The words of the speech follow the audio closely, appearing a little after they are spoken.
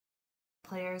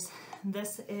players.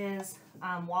 This is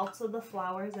Waltz of the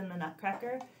Flowers in the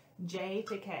Nutcracker, J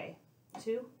to K.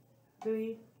 2,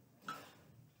 3.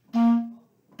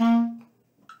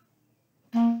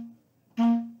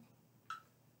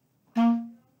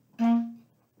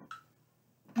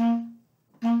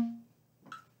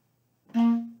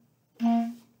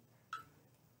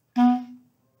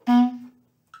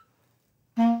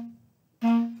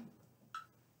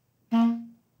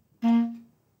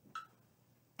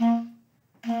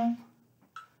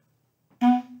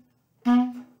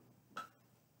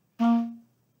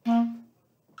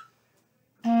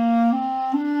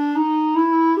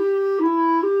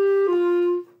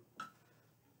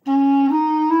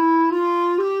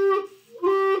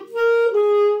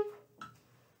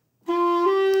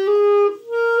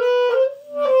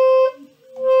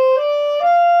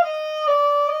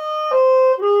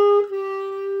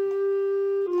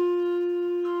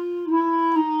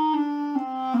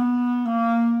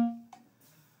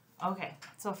 Okay,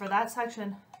 so for that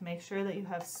section, make sure that you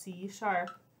have C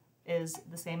sharp is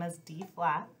the same as D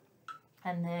flat.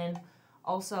 And then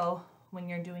also when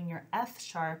you're doing your F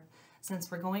sharp, since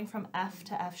we're going from F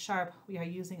to F sharp, we are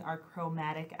using our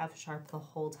chromatic F sharp the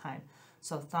whole time.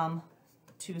 So thumb,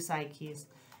 2 side keys.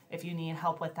 If you need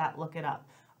help with that, look it up.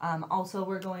 Also,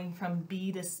 we're going from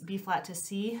B flat to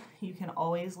C. You can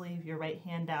always leave your right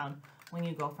hand down when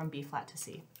you go from B flat to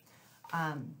C.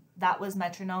 That was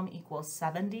metronome equals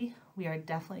 70. We are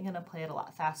definitely going to play it a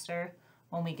lot faster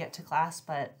when we get to class,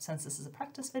 but since this is a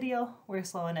practice video, we're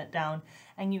slowing it down,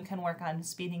 and you can work on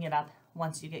speeding it up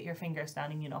once you get your fingers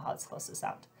down and you know how it's supposed to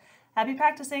sound. Happy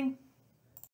practicing!